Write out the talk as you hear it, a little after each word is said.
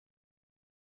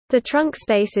The Trunk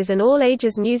Space is an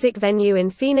all-ages music venue in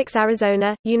Phoenix,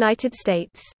 Arizona, United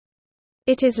States.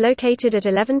 It is located at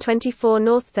 1124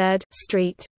 North 3rd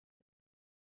Street.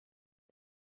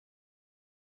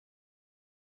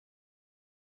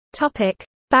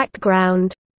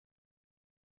 Background.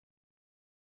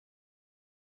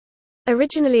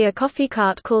 Originally a coffee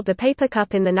cart called the Paper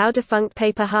Cup in the now-defunct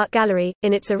Paper Heart Gallery,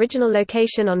 in its original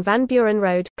location on Van Buren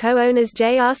Road, co-owners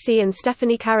JRC and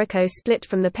Stephanie Carrico split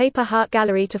from the Paper Heart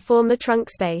Gallery to form the Trunk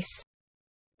Space.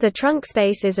 The Trunk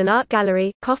Space is an art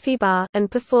gallery, coffee bar, and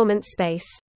performance space.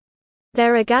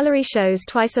 There are gallery shows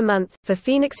twice a month, for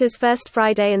Phoenix's First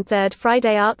Friday and Third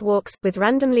Friday art walks, with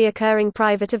randomly occurring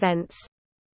private events.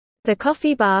 The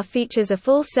coffee bar features a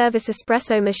full-service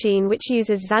espresso machine which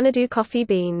uses Xanadu coffee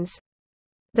beans.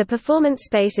 The performance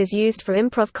space is used for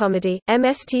improv comedy,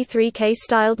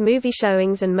 MST3K-styled movie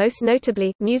showings and most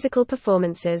notably, musical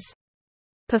performances.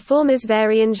 Performers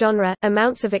vary in genre,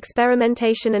 amounts of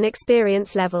experimentation and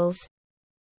experience levels.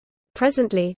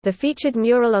 Presently, the featured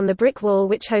mural on the brick wall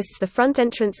which hosts the front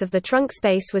entrance of the Trunk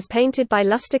Space was painted by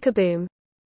Luster Kaboom.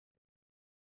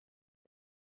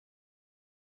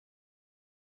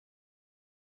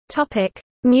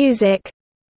 Music.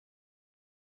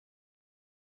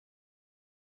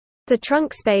 The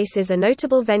Trunk Space is a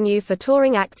notable venue for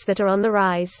touring acts that are on the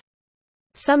rise.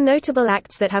 Some notable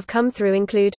acts that have come through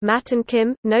include Matt and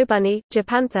Kim, No Bunny,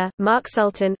 Japantha, Mark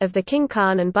Sultan of the King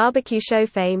Khan and Barbecue Show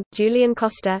fame, Julian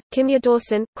Costa, Kimya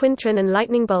Dawson, Quintron and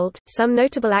Lightning Bolt. Some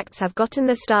notable acts have gotten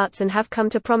their starts and have come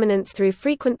to prominence through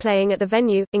frequent playing at the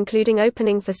venue, including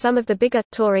opening for some of the bigger,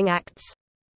 touring acts.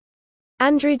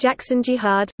 Andrew Jackson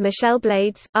Jihad, Michelle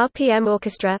Blades, RPM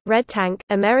Orchestra, Red Tank,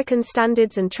 American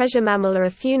Standards and Treasure Mammal are a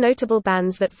few notable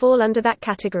bands that fall under that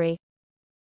category.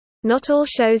 Not all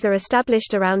shows are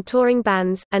established around touring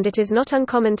bands, and it is not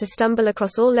uncommon to stumble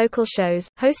across all local shows,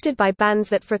 hosted by bands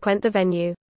that frequent the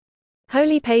venue.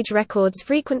 Holy Page Records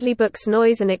frequently books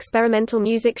noise and experimental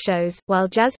music shows, while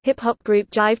jazz, hip-hop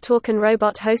group Jive Talkin'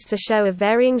 Robot hosts a show of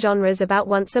varying genres about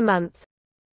once a month.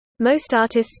 Most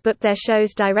artists book their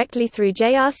shows directly through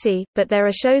JRC, but there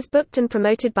are shows booked and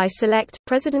promoted by Select,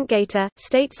 President Gator,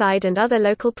 Stateside and other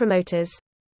local promoters.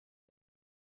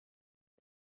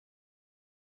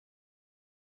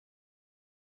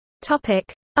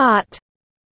 Art.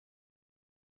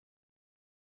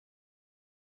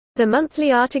 The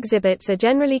monthly art exhibits are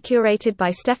generally curated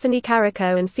by Stephanie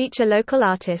Carrico and feature local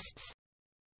artists.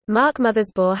 Mark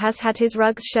Mothersbaugh has had his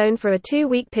rugs shown for a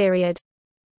 2-week period.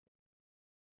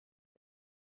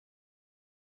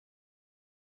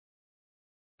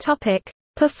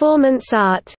 Performance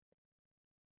art.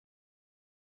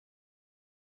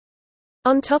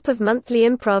 On top of monthly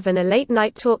improv and a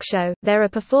late-night talk show, there are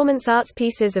performance arts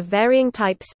pieces of varying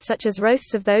types, such as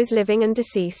roasts of those living and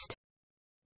deceased.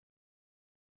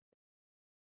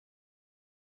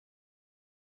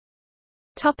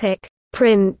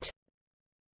 Print.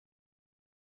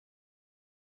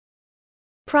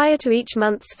 Prior to each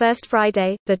month's first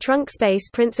Friday, the Trunk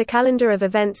Space prints a calendar of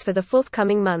events for the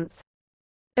forthcoming month.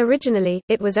 Originally,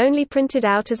 it was only printed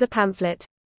out as a pamphlet.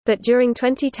 But during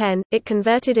 2010, it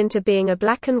converted into being a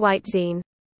black and white zine.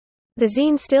 The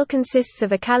zine still consists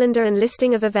of a calendar and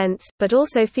listing of events, but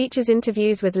also features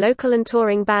interviews with local and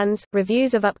touring bands,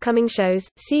 reviews of upcoming shows,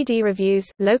 CD reviews,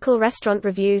 local restaurant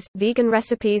reviews, vegan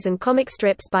recipes and comic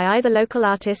strips by either local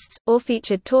artists, or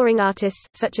featured touring artists,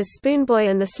 such as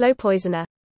Spoonboy and the Slow Poisoner.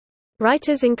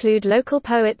 Writers include local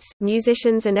poets,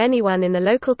 musicians and anyone in the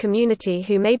local community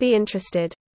who may be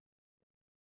interested.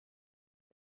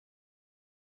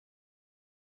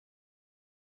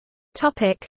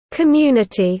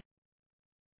 Community.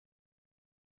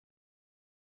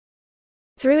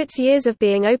 Through its years of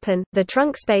being open, the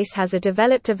Trunk Space has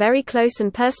developed a very close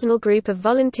and personal group of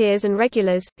volunteers and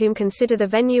regulars, whom consider the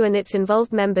venue and its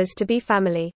involved members to be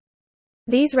family.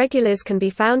 These regulars can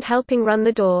be found helping run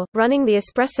the door, running the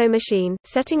espresso machine,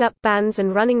 setting up bands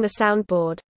and running the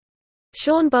soundboard.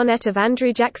 Sean Bonnet of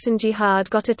Andrew Jackson Jihad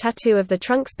got a tattoo of the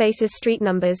Trunk Space's street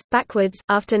numbers, backwards,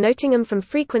 after noting them from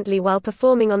frequently while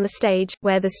performing on the stage,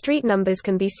 where the street numbers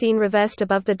can be seen reversed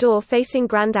above the door facing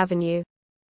Grand Avenue.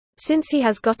 Since he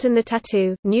has gotten the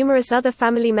tattoo, numerous other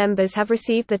family members have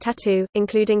received the tattoo,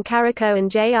 including Carrico and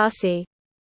JRC.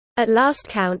 At last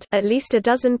count, at least a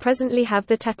dozen presently have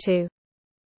the tattoo.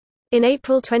 In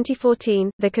April 2014,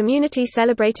 the community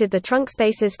celebrated the Trunk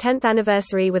Space's 10th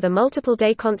anniversary with a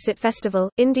multiple-day concert festival,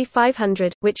 Indy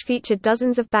 500, which featured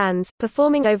dozens of bands,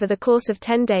 performing over the course of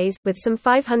 10 days, with some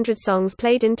 500 songs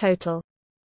played in total.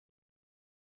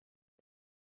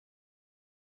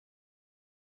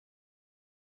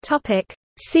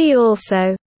 See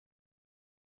also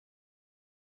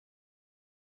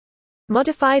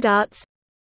Modified Arts,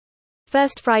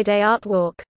 First Friday Art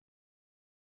Walk.